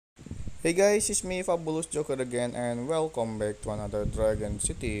Hey guys, it's me Fabulous Joker again and welcome back to another Dragon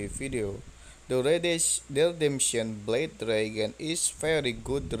City video. The Redemption Blade Dragon is very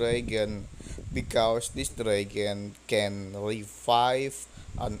good dragon because this dragon can revive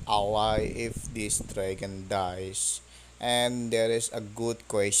an ally if this dragon dies. And there is a good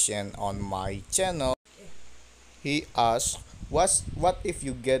question on my channel. He asks, what if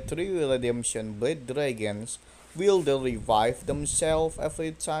you get 3 Redemption Blade Dragons? Will they revive themselves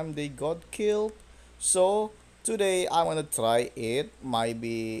every time they got killed? So, today I wanna try it.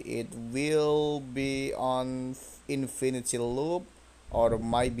 Maybe it will be on Infinity Loop or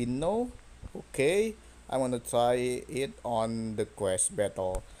maybe no. Okay, I wanna try it on the quest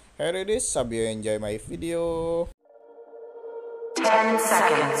battle. Here it is. Hope you enjoy my video. 10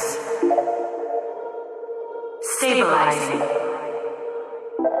 seconds. Stabilizing.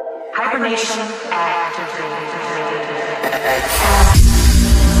 Hibernation activated.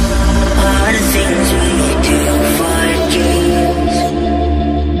 All the things we do for dreams.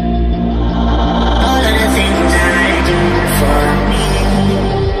 All of the things I do for me.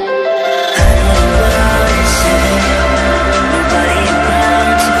 I don't know what to say. Nobody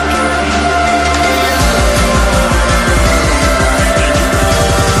around to give me.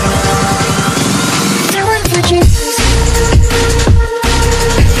 Doing for dreams.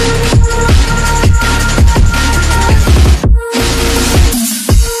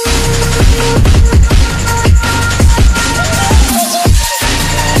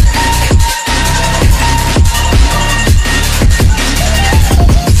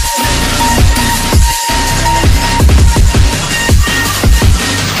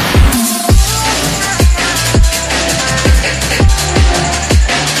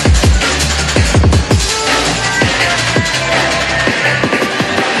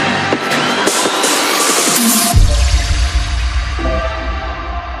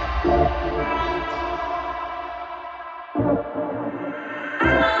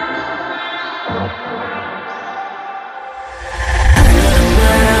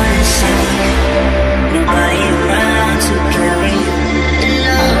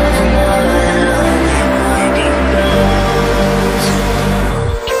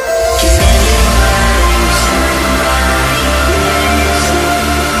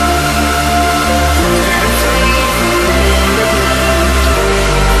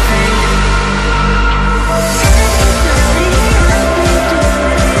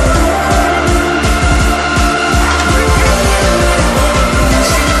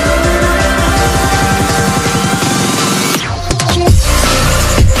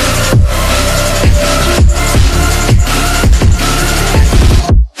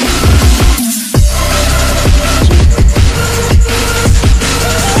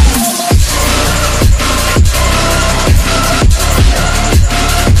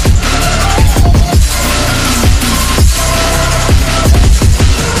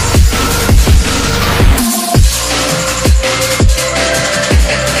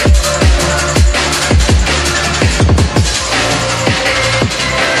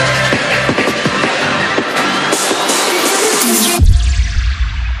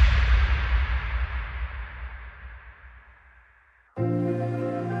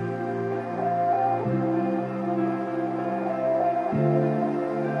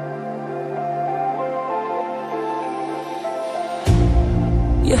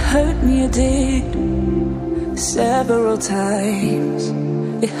 You hurt me, you did, several times.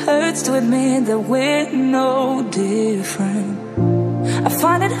 It hurts to admit that we're no different. I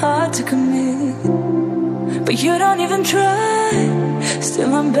find it hard to commit, but you don't even try.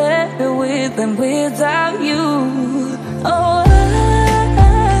 Still I'm better with than without you. Oh,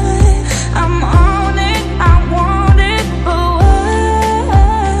 I'm on it, I want it, but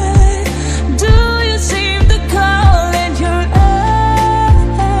why do you seem to call it your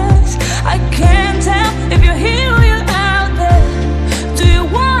eyes? I can't tell if you're here or you're out there. Do you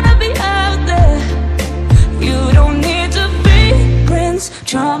wanna be out there? You don't need to be Prince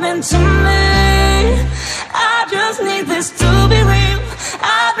Charming to me. I just need this to be real.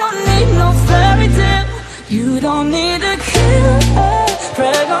 I don't need no fairy tale. You don't need to kill a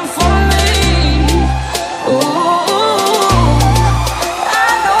dragon for me. Ooh,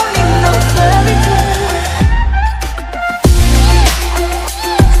 I don't need no fairy tale.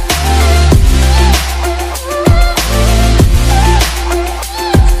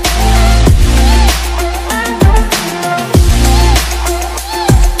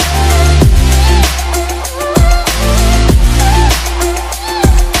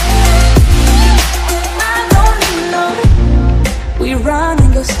 I don't need no. We run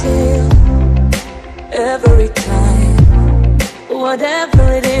and go still.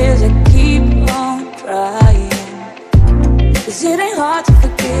 'cause it ain't hard to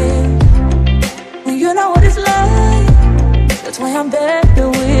forgive when you know what it's like. That's why I'm better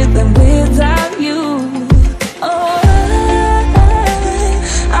with than without you. Oh,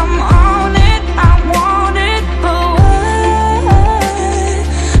 I'm on it, I want it, but why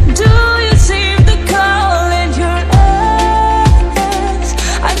do you seem to call in your eyes?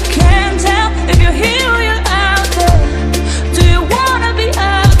 I can't tell if you're here or you're out there. Do you wanna be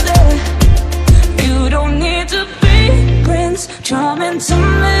out there? You don't need to be Prince Charming to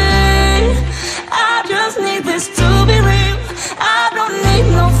me. I just need this to be real. I don't need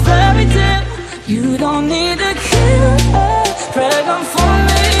no fairy tale. You don't need to kill a dragon for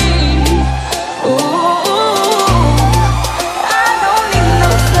me. Ooh, I don't need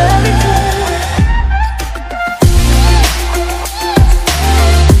no fairy tale.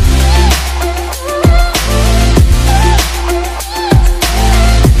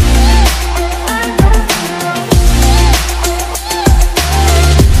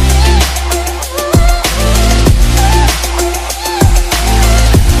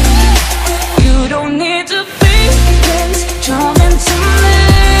 You don't need to be Prince Charming to me.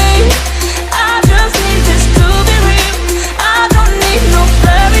 I just need this to be real. I don't need no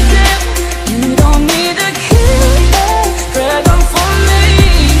fairy tale. You don't need to kill a dragon for me.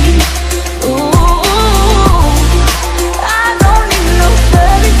 Ooh, I don't need no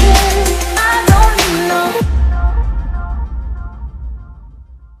fairy tale. I don't need no.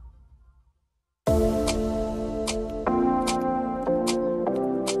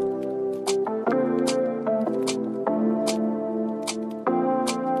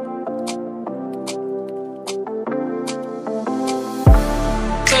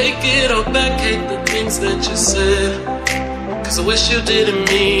 Take it all back, hate the things that you said, 'cause I wish you didn't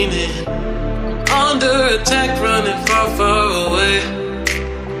mean it. I'm under attack, running far, far away,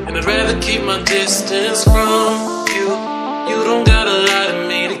 and I'd rather keep my distance from you. You don't gotta lie to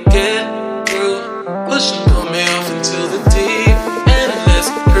me to get through. Push and pull me off into the deep, and let's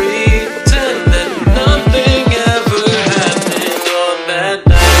pretend that nothing ever happened on that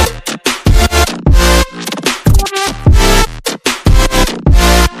night.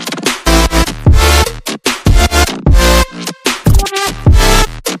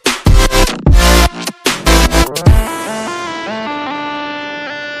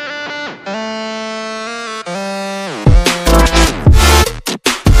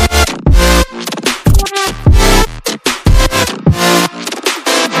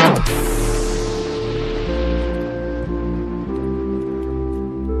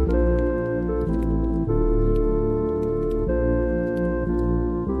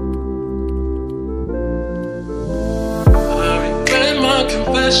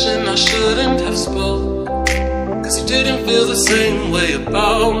 Confession I shouldn't have spoke, 'cause you didn't feel the same way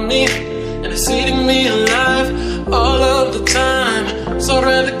about me, and it's eating me alive all of the time. So I'd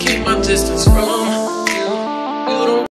rather keep my distance from